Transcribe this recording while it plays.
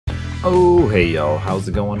Oh, hey y'all, how's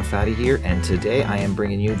it going? Fatty here, and today I am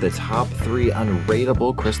bringing you the top 3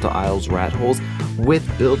 unraidable Crystal Isles rat holes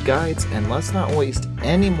with build guides, and let's not waste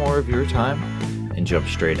any more of your time and jump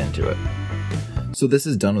straight into it. So this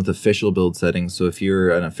is done with official build settings, so if you're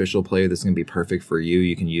an official player, this is going to be perfect for you.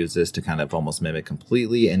 You can use this to kind of almost mimic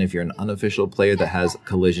completely, and if you're an unofficial player that has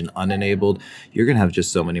collision unenabled, you're going to have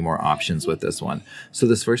just so many more options with this one. So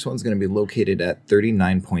this first one's going to be located at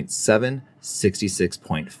 39.7,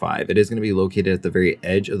 66.5. It is going to be located at the very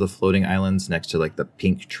edge of the floating islands next to like the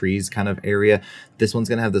pink trees kind of area. This one's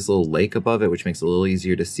going to have this little lake above it, which makes it a little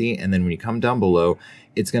easier to see, and then when you come down below,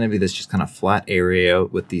 it's going to be this just kind of flat area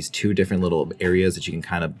with these two different little areas that you can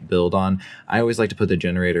kind of build on. I always like to put the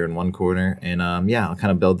generator in one corner, and yeah, I'll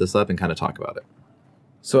kind of build this up and kind of talk about it.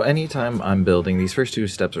 So anytime I'm building, these first two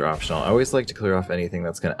steps are optional. I always like to clear off anything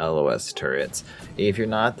that's going to LOS turrets. If you're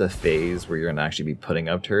not the phase where you're going to actually be putting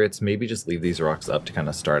up turrets, maybe just leave these rocks up to kind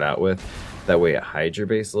of start out with. That way it hides your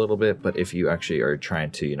base a little bit, but if you actually are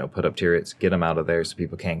trying to, put up turrets, get them out of there so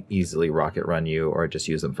people can't easily rocket run you or just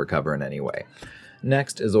use them for cover in any way.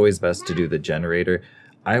 Next is always best to do the generator.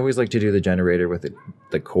 I always like to do the generator with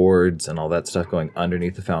the cords and all that stuff going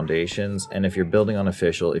underneath the foundations, and if you're building on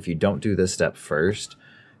official, if you don't do this step first,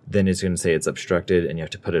 then it's going to say it's obstructed and you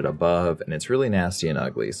have to put it above, and it's really nasty and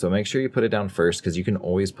ugly. So make sure you put it down first, because you can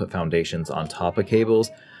always put foundations on top of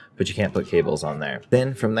cables, but you can't put cables on there.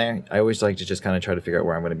 Then from there, I always like to just kind of try to figure out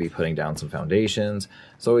where I'm going to be putting down some foundations.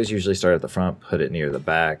 So always usually start at the front, put it near the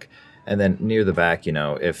back, and then near the back,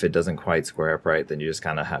 if it doesn't quite square up right, then you just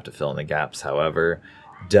kind of have to fill in the gaps. However,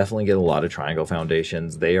 definitely get a lot of triangle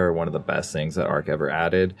foundations. They are one of the best things that Ark ever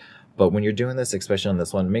added. But when you're doing this, especially on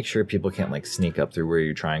this one, make sure people can't like sneak up through where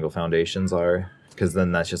your triangle foundations are, because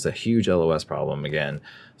then that's just a huge LOS problem again.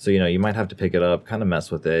 So, you might have to pick it up, kind of mess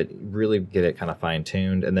with it, really get it kind of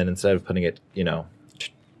fine-tuned, and then instead of putting it,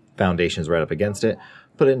 foundations right up against it,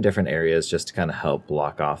 put it in different areas just to kind of help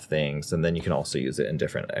block off things, and then you can also use it in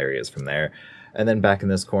different areas from there. And then back in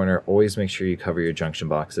this corner, always make sure you cover your junction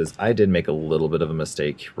boxes. I did make a little bit of a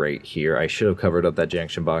mistake right here. I should have covered up that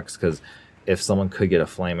junction box, because if someone could get a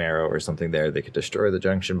flame arrow or something there, they could destroy the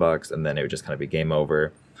junction box, and then it would just kind of be game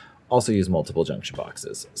over. Also use multiple junction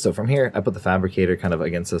boxes. So from here, I put the fabricator kind of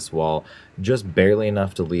against this wall, just barely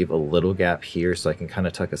enough to leave a little gap here so I can kind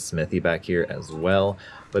of tuck a smithy back here as well.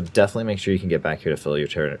 But definitely make sure you can get back here to fill your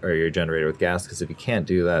generator with gas, because if you can't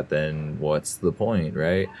do that, then what's the point,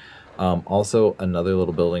 right? Also, another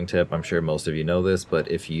little building tip, I'm sure most of you know this, but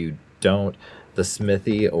if you don't, the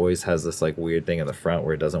smithy always has this like weird thing in the front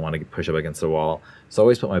where it doesn't want to push up against the wall. So I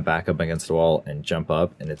always put my back up against the wall and jump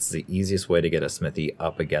up, and it's the easiest way to get a smithy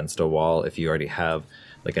up against a wall if you already have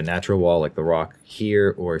like a natural wall like the rock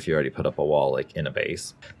here, or if you already put up a wall like in a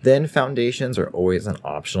base. Then foundations are always an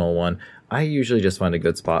optional one. I usually just find a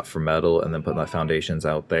good spot for metal and then put my foundations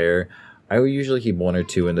out there. I will usually keep 1 or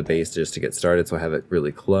 2 in the base just to get started, so I have it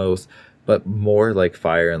really close. But more like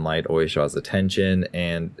fire and light always draws attention,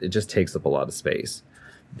 and it just takes up a lot of space.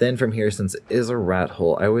 Then from here, since it is a rat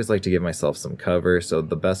hole, I always like to give myself some cover. So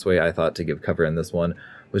the best way I thought to give cover in this one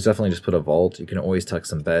was definitely just put a vault. You can always tuck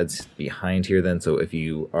some beds behind here then, so if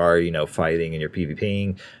you are, fighting and you're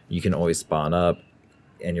PvPing, you can always spawn up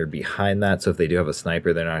and you're behind that. So if they do have a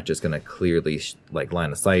sniper, they're not just going to clearly like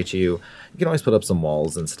line of sight you. You can always put up some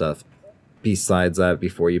walls and stuff besides that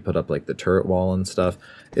before you put up like the turret wall and stuff.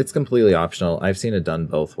 It's completely optional. I've seen it done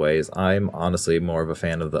both ways. I'm honestly more of a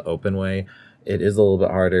fan of the open way. It is a little bit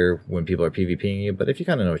harder when people are PvPing you, but if you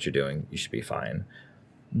kind of know what you're doing, you should be fine.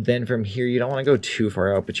 Then from here, you don't want to go too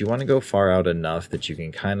far out, but you want to go far out enough that you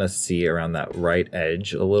can kind of see around that right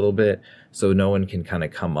edge a little bit, so no one can kind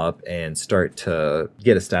of come up and start to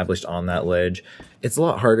get established on that ledge. It's a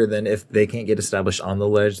lot harder than if they can't get established on the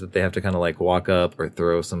ledge, that they have to kind of like walk up or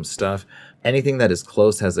throw some stuff. Anything that is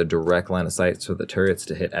close has a direct line of sight for the turrets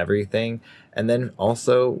to hit everything. And then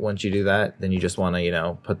also, once you do that, then you just want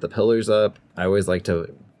to, put the pillars up. I always like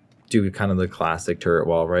to do kind of the classic turret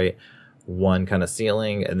wall, right? One kind of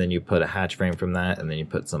ceiling, and then you put a hatch frame from that, and then you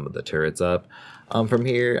put some of the turrets up. From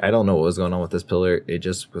here, I don't know what was going on with this pillar. It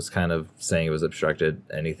just was kind of saying it was obstructed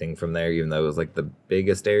anything from there, even though it was like the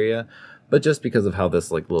biggest area. But just because of how this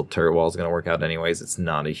like little turret wall is going to work out anyways, it's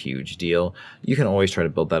not a huge deal. You can always try to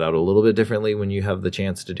build that out a little bit differently when you have the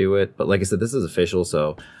chance to do it. But like I said, this is official,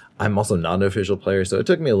 so I'm also not an official player, so it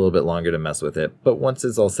took me a little bit longer to mess with it. But once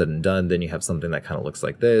it's all said and done, then you have something that kind of looks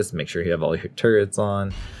like this. Make sure you have all your turrets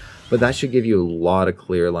on. But that should give you a lot of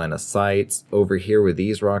clear line of sights. Over here where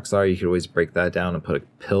these rocks are, you could always break that down and put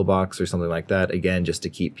a pillbox or something like that, again, just to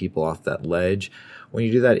keep people off that ledge. When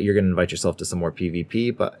you do that, you're going to invite yourself to some more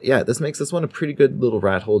PvP. But yeah, this makes this one a pretty good little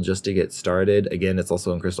rat hole just to get started. Again, it's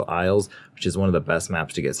also in Crystal Isles, which is one of the best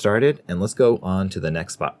maps to get started. And let's go on to the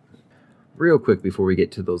next spot. Real quick before we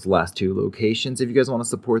get to those last two locations, if you guys want to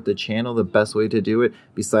support the channel, the best way to do it,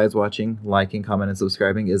 besides watching, liking, commenting, and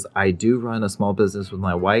subscribing, is I do run a small business with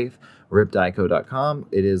my wife, ripdieco.com.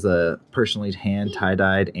 It is a personally hand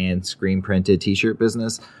tie-dyed and screen printed t-shirt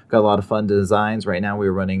business. Got a lot of fun designs. Right now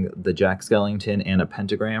we're running the Jack Skellington and a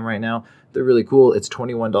pentagram right now. They're really cool. It's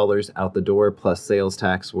 $21 out the door plus sales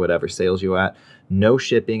tax, whatever sales you at. No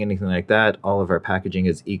shipping, anything like that. All of our packaging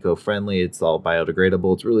is eco-friendly. It's all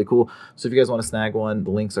biodegradable. It's really cool. So if you guys want to snag one,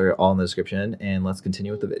 the links are all in the description, and let's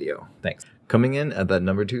continue with the video. Thanks. Coming in at that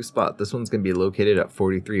number 2 spot, this one's going to be located at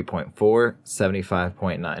 43.4,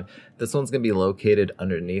 75.9. This one's going to be located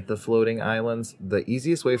underneath the floating islands. The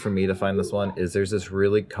easiest way for me to find this one is there's this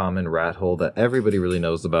really common rat hole that everybody really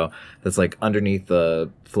knows about that's like underneath the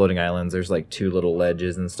floating islands. There's like 2 little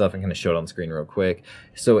ledges and stuff. I'm going to show it on screen real quick.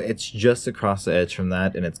 So it's just across the edge from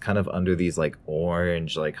that, and it's kind of under these like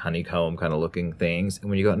orange, like honeycomb kind of looking things. And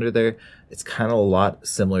when you go under there, it's kind of a lot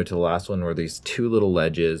similar to the last one where these 2 little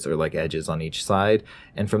ledges or like edges on each side.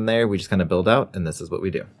 And from there, we just kind of build out, and this is what we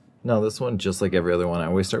do. Now this one, just like every other one, I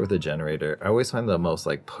always start with a generator. I always find the most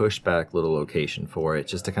like push back little location for it,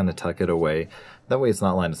 just to kind of tuck it away. That way it's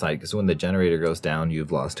not line of sight, because when the generator goes down,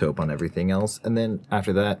 you've lost hope on everything else. And then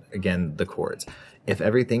after that, again, the cords. If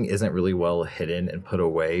everything isn't really well hidden and put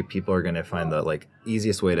away, people are going to find the like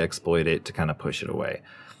easiest way to exploit it to kind of push it away.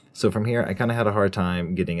 So from here, I kind of had a hard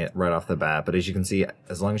time getting it right off the bat, but as you can see,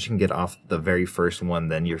 as long as you can get off the very first one,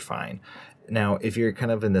 then you're fine. Now, if you're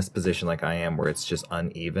kind of in this position like I am, where it's just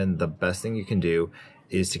uneven, the best thing you can do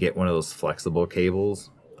is to get one of those flexible cables.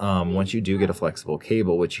 Once you do get a flexible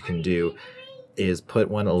cable, what you can do is put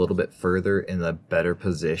one a little bit further in the better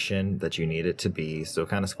position that you need it to be. So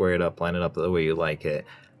kind of square it up, line it up the way you like it.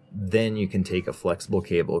 Then you can take a flexible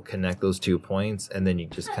cable, connect those 2 points, and then you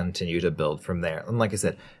just continue to build from there. And like I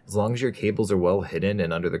said, as long as your cables are well hidden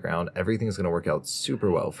and under the ground, everything's going to work out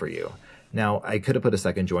super well for you. Now, I could have put a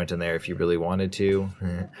second joint in there if you really wanted to,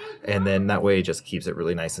 and then that way it just keeps it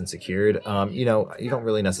really nice and secured. You know, you don't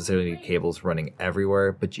really necessarily need cables running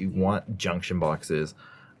everywhere, but you want junction boxes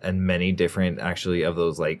and many different, actually, of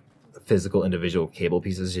those like physical individual cable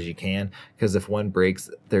pieces as you can, because if one breaks,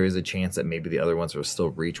 there is a chance that maybe the other ones will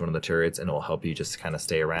still reach one of the turrets, and it will help you just kind of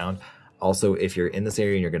stay around. Also, if you're in this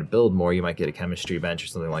area and you're going to build more, you might get a chemistry bench or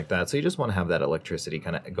something like that. So you just want to have that electricity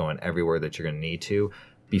kind of going everywhere that you're going to need to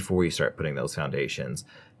before you start putting those foundations.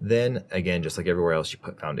 Then again, just like everywhere else, you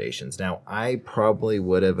put foundations. Now, I probably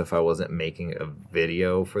would have, if I wasn't making a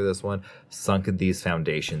video for this one, sunk these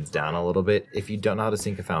foundations down a little bit. If you don't know how to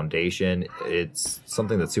sink a foundation, it's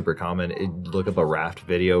something that's super common. Look up a raft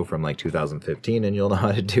video from like 2015 and you'll know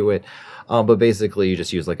how to do it. But basically, you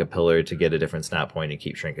just use like a pillar to get a different snap point and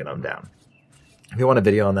keep shrinking them down. If you want a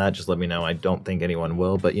video on that, just let me know. I don't think anyone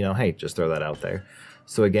will, but you know, hey, just throw that out there.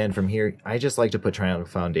 So again, from here, I just like to put triangle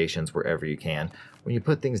foundations wherever you can. When you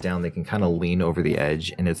put things down, they can kind of lean over the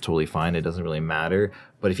edge, and it's totally fine. It doesn't really matter.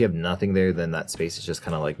 But if you have nothing there, then that space is just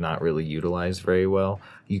kind of like not really utilized very well.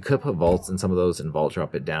 You could put vaults in some of those and vault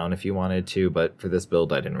drop it down if you wanted to, but for this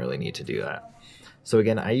build, I didn't really need to do that. So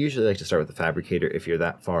again, I usually like to start with the fabricator if you're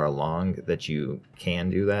that far along that you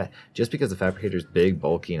can do that, just because the fabricator is big,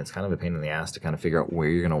 bulky, and it's kind of a pain in the ass to kind of figure out where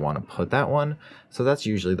you're going to want to put that one. So that's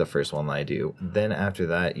usually the first one I do. Then after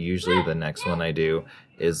that, usually the next one I do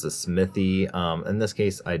is the smithy. In this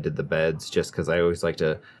case, I did the beds just because I always like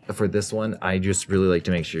to, for this one, I just really like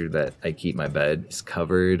to make sure that I keep my beds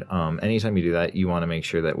covered. Anytime you do that, you want to make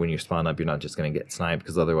sure that when you spawn up, you're not just going to get sniped,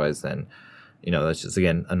 because otherwise then, you know, that's just,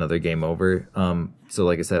 again, another game over. So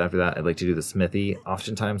like I said, after that, I'd like to do the smithy.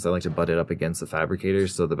 Oftentimes, I like to butt it up against the fabricator,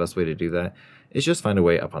 so the best way to do that is just find a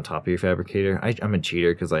way up on top of your fabricator. I'm a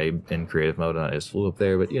cheater because I'm in creative mode and I just flew up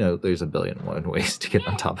there, but, you know, there's a billion and one ways to get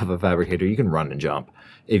on top of a fabricator. You can run and jump,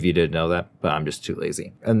 if you did know that, but I'm just too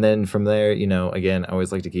lazy. And then from there, you know, again, I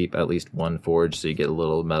always like to keep at least one forge so you get a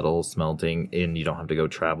little metal smelting and you don't have to go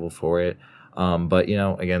travel for it. But you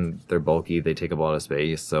know, again, they're bulky, they take up a lot of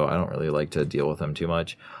space, so I don't really like to deal with them too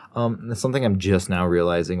much. Something I'm just now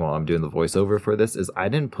realizing while I'm doing the voiceover for this is I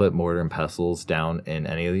didn't put mortar and pestles down in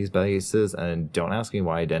any of these bases, and don't ask me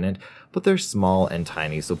why I didn't, but they're small and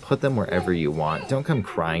tiny, so put them wherever you want. Don't come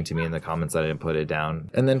crying to me in the comments that I didn't put it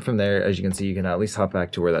down. And then from there, as you can see, you can at least hop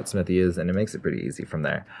back to where that smithy is, and it makes it pretty easy from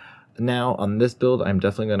there. Now, on this build, I'm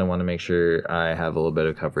definitely going to want to make sure I have a little bit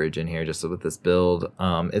of coverage in here. Just so with this build,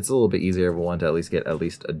 it's a little bit easier if we want to at least get at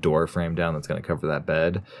least a door frame down that's going to cover that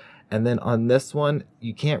bed. And then on this one,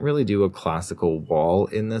 you can't really do a classical wall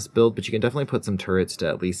in this build, but you can definitely put some turrets to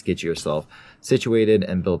at least get yourself situated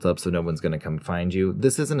and built up so no one's going to come find you.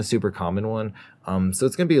 This isn't a super common one, so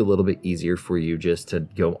it's going to be a little bit easier for you just to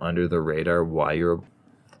go under the radar while you're...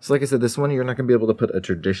 So like I said, this one you're not going to be able to put a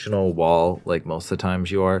traditional wall like most of the times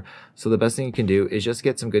you are. So the best thing you can do is just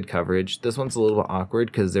get some good coverage. This one's a little bit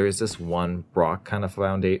awkward because there is this one rock kind of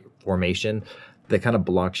formation that kind of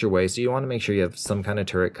blocks your way. So you want to make sure you have some kind of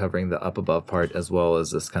turret covering the up above part as well as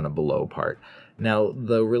this kind of below part. Now,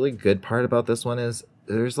 the really good part about this one is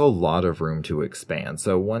there's a lot of room to expand.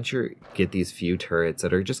 So once you get these few turrets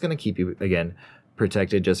that are just going to keep you, again,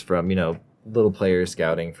 protected just from, you know, little players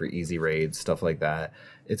scouting for easy raids, stuff like that.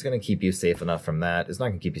 It's going to keep you safe enough from that. It's not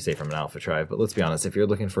going to keep you safe from an alpha tribe, but let's be honest, if you're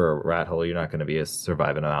looking for a rat hole, you're not going to be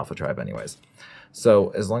surviving an alpha tribe anyways. So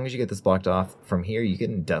as long as you get this blocked off from here, you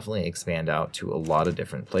can definitely expand out to a lot of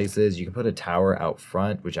different places. You can put a tower out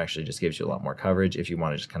front, which actually just gives you a lot more coverage if you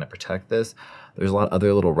want to just kind of protect this. There's a lot of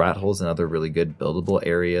other little rat holes and other really good buildable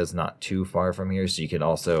areas not too far from here, so you can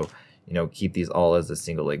also, you know, keep these all as a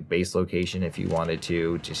single like base location if you wanted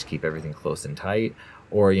to, just keep everything close and tight,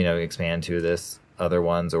 or, you know, expand to this other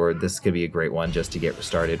ones, or this could be a great one just to get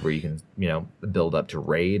started where you can, you know, build up to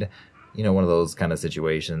raid, you know, one of those kind of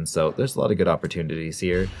situations. So there's a lot of good opportunities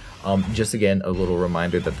here. Just again, a little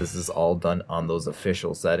reminder that this is all done on those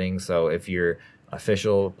official settings. So if you're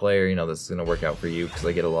official player, you know, this is going to work out for you, because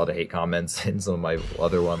I get a lot of hate comments in some of my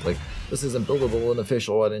other ones like, this isn't buildable and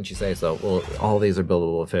official, why didn't you say so? Well, all these are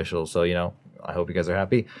buildable official, so, you know, I hope you guys are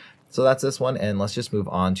happy. So that's this one, and let's just move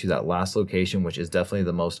on to that last location, which is definitely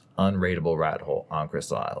the most unraidable rat hole on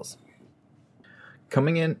Crystal Isles.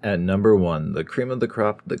 Coming in at number 1, the cream of the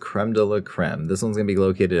crop, the creme de la creme. This one's going to be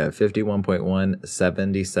located at 51.1,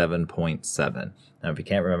 77.7. Now, if you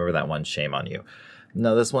can't remember that one, shame on you.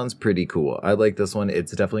 No, this one's pretty cool. I like this one.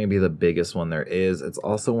 It's definitely going to be the biggest one there is. It's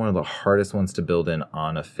also one of the hardest ones to build in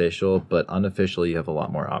on official, but unofficial you have a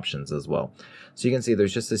lot more options as well. So you can see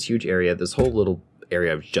there's just this huge area, this whole little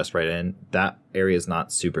area just right in. That area is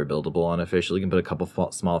not super buildable on official. You can put a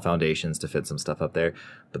couple small foundations to fit some stuff up there,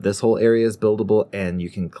 but this whole area is buildable, and you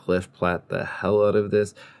can cliff plat the hell out of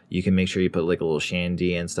this. You can make sure you put like a little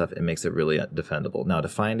shandy and stuff. It makes it really defendable. Now to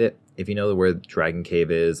find it, if you know where Dragon Cave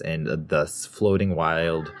is and the floating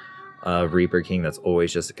wild Reaper King that's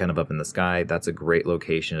always just kind of up in the sky, that's a great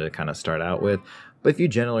location to kind of start out with. But if you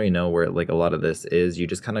generally know where like a lot of this is, you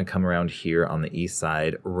just kind of come around here on the east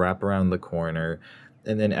side, wrap around the corner,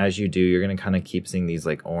 and then as you do, you're going to kind of keep seeing these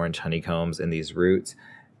like orange honeycombs and these roots,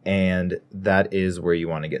 and that is where you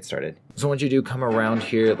want to get started. So once you do come around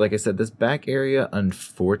here, like I said, this back area,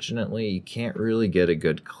 unfortunately, you can't really get a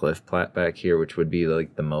good cliff plat back here, which would be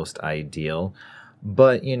like the most ideal.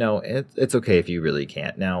 But, you know, it's okay if you really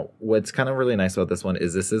can't. Now, what's kind of really nice about this one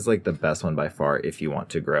is this is like the best one by far if you want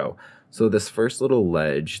to grow. So this first little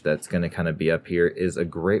ledge that's going to kind of be up here is a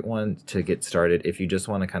great one to get started if you just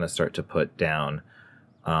want to kind of start to put down,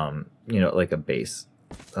 you know, like a base,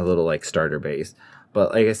 a little like starter base.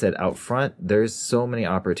 But like I said, out front, there's so many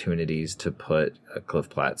opportunities to put cliff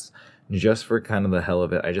plats. Just for kind of the hell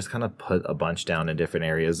of it, I just kind of put a bunch down in different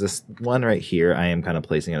areas. This one right here, I am kind of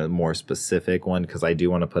placing a more specific one because I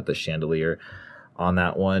do want to put the chandelier on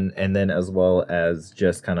that one. And then as well as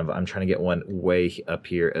just kind of, I'm trying to get one way up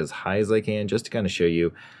here as high as I can, just to kind of show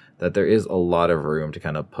you that there is a lot of room to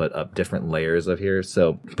kind of put up different layers of here.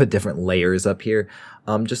 So put different layers up here,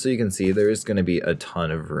 just so you can see there is going to be a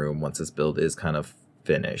ton of room once this build is kind of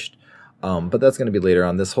finished. But that's going to be later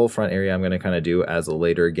on. This whole front area I'm going to kind of do as a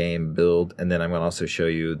later game build, and then I'm going to also show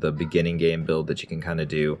you the beginning game build that you can kind of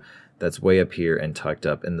do that's way up here and tucked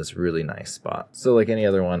up in this really nice spot. So like any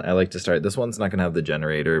other one, I like to start. This one's not going to have the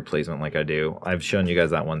generator placement like I do. I've shown you guys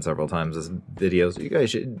that one several times as videos. You guys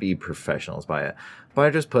should be professionals by it. But I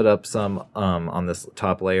just put up some on this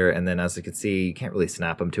top layer, and then as you can see, you can't really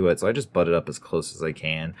snap them to it, so I just butt it up as close as I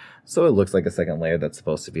can so it looks like a second layer that's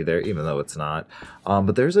supposed to be there, even though it's not.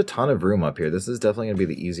 But there's a ton of room up here. This is definitely going to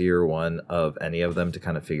be the easier one of any of them to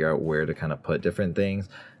kind of figure out where to kind of put different things.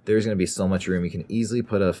 There's going to be so much room. You can easily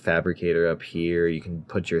put a fabricator up here. You can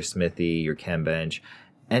put your smithy, your chem bench,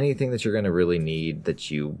 anything that you're going to really need that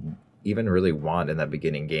you even really want in that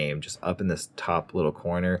beginning game, just up in this top little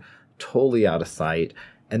corner, totally out of sight.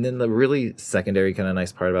 And then the really secondary kind of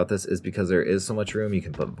nice part about this is because there is so much room, you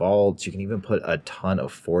can put vaults, you can even put a ton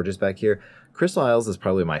of forges back here. Crystal Isles is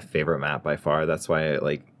probably my favorite map by far. That's why I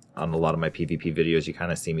like on a lot of my PvP videos, you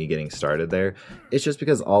kind of see me getting started there. It's just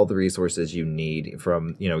because all the resources you need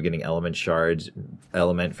from, you know, getting element shards,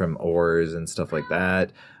 element from ores and stuff like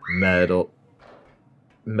that, metal.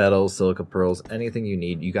 metal, silica pearls, anything you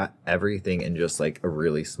need. You got everything in just like a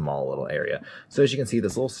really small little area. So as you can see,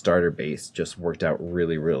 this little starter base just worked out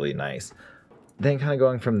really, really nice. Then kind of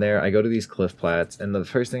going from there, I go to these cliff plats, and the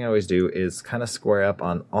first thing I always do is kind of square up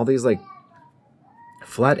on all these like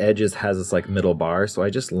flat edges has this like middle bar, so I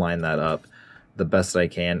just line that up the best I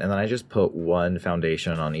can, and then I just put one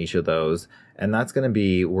foundation on each of those, and that's going to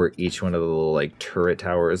be where each one of the little like turret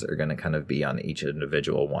towers are going to kind of be on each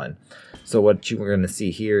individual one. So what you're going to see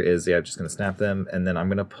here is, yeah, I'm just going to snap them, and then I'm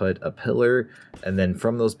going to put a pillar, and then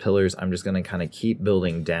from those pillars I'm just going to kind of keep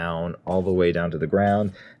building down all the way down to the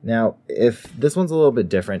ground. Now if this one's a little bit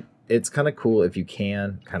different, it's kind of cool if you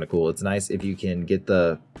can, it's nice if you can get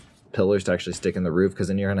the pillars to actually stick in the roof, because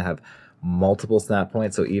then you're going to have multiple snap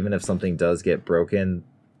points, so even if something does get broken,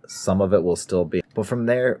 some of it will still be. But from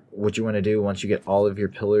there, what you want to do once you get all of your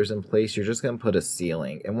pillars in place, you're just going to put a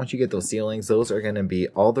ceiling, and once you get those ceilings, those are going to be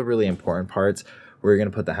all the really important parts where you're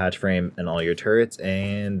going to put the hatch frame and all your turrets.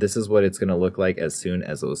 And this is what it's going to look like as soon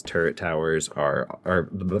as those turret towers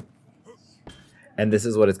and this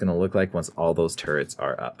is what it's going to look like once all those turrets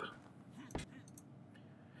are up.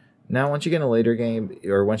 Now, once you get in a later game,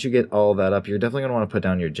 or once you get all that up, you're definitely going to want to put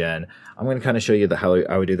down your gen. I'm going to kind of show you how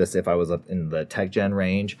I would do this if I was up in the tech gen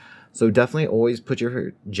range. So definitely always put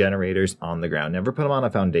your generators on the ground. Never put them on a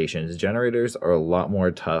foundation. Generators are a lot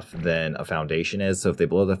more tough than a foundation is. So if they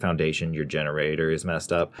blow the foundation, your generator is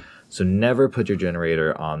messed up. So never put your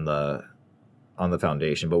generator on the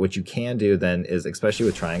foundation. But what you can do then is, especially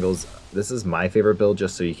with triangles, this is my favorite build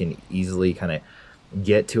just so you can easily kind of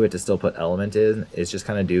get to it to still put element in, is just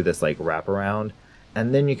kind of do this like wrap around,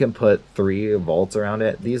 and then you can put 3 vaults around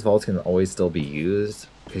it. These vaults can always still be used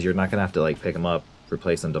because you're not gonna have to like pick them up,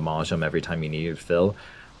 replace them, demolish them every time you need to fill,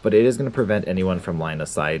 but it is going to prevent anyone from line of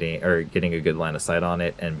sighting or getting a good line of sight on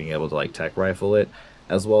it and being able to like tech rifle it,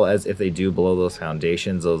 as well as if they do blow those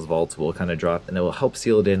foundations, those vaults will kind of drop, and it will help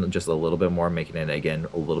seal it in just a little bit more, making it again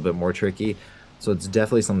a little bit more tricky. So it's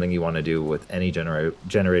definitely something you want to do with any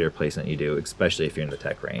generator placement you do, especially if you're in the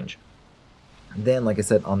tech range. Then, like I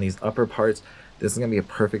said, on these upper parts, this is going to be a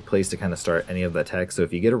perfect place to kind of start any of the tech. So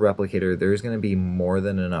if you get a replicator, there's going to be more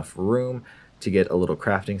than enough room to get a little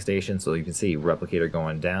crafting station. So you can see replicator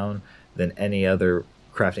going down. Then any other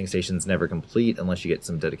crafting stations never complete unless you get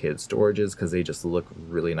some dedicated storages, because they just look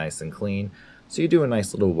really nice and clean. So you do a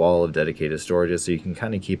nice little wall of dedicated storages so you can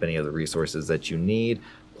kind of keep any of the resources that you need.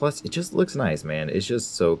 Plus, it just looks nice, man. It's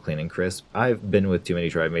just so clean and crisp. I've been with too many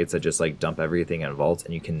tribe mates that just like dump everything in vaults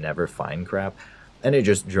and you can never find crap, and it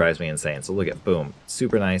just drives me insane. So look at, boom,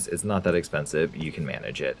 super nice. It's not that expensive. You can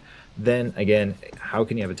manage it. Then again, how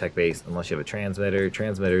can you have a tech base unless you have a transmitter?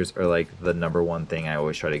 Transmitters are like the #1 thing I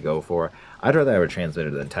always try to go for. I'd rather have a transmitter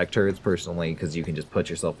than tech turrets personally, because you can just put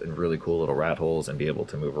yourself in really cool little rat holes and be able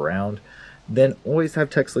to move around. Then always have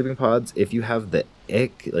tech sleeping pods. If you have the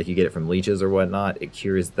ick, like you get it from leeches or whatnot, it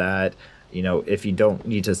cures that. You know, if you don't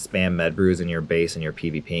need to spam med brews in your base and your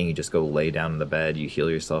PvPing, you just go lay down in the bed, you heal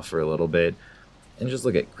yourself for a little bit, and just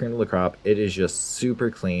look at cream of the crop. It is just super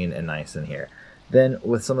clean and nice in here. Then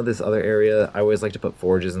with some of this other area, I always like to put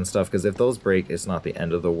forges and stuff, because if those break, it's not the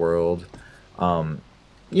end of the world.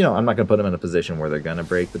 You know, I'm not going to put them in a position where they're going to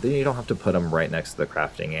break, but then you don't have to put them right next to the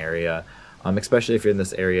crafting area. Especially if you're in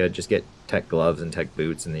this area, just get tech gloves and tech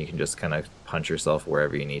boots, and then you can just kind of punch yourself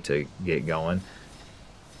wherever you need to get going.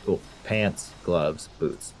 Cool. Pants, gloves,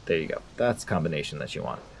 boots. There you go. That's the combination that you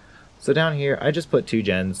want. So down here, I just put 2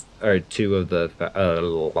 gens, or 2 of the...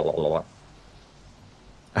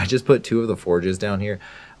 I just put 2 of the forges down here.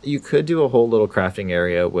 You could do a whole little crafting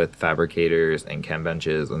area with fabricators and chem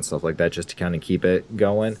benches and stuff like that just to kind of keep it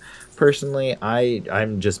going. Personally,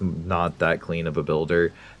 I'm just not that clean of a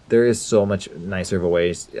builder. There is so much nicer of a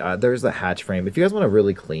ways. There's the hatch frame. If you guys want a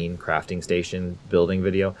really clean crafting station building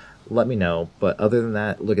video, let me know. But other than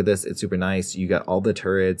that, look at this. It's super nice. You got all the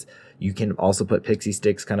turrets. You can also put pixie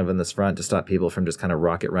sticks kind of in this front to stop people from just kind of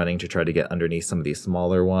rocket running to try to get underneath some of these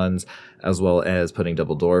smaller ones, as well as putting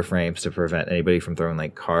double door frames to prevent anybody from throwing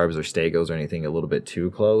like carbs or stegos or anything a little bit too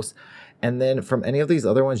close. And then from any of these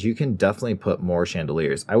other ones, you can definitely put more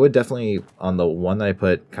chandeliers. I would definitely, on the one that I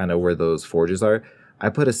put kind of where those forges are, I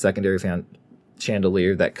put a secondary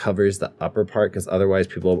chandelier that covers the upper part, because otherwise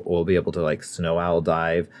people will be able to like snow owl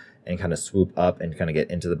dive and kind of swoop up and kind of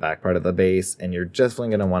get into the back part of the base. And you're definitely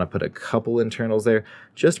going to want to put a couple internals there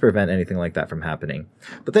just to prevent anything like that from happening.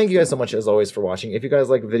 But thank you guys so much as always for watching. If you guys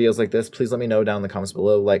like videos like this, please let me know down in the comments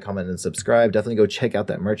below. Like, comment, and subscribe. Definitely go check out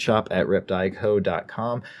that merch shop at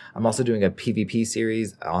ripdieco.com. I'm also doing a PvP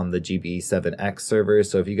series on the GB7X server.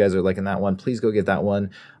 So if you guys are liking that one, please go give that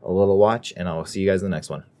one a little watch, and I'll see you guys in the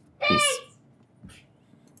next one. Peace.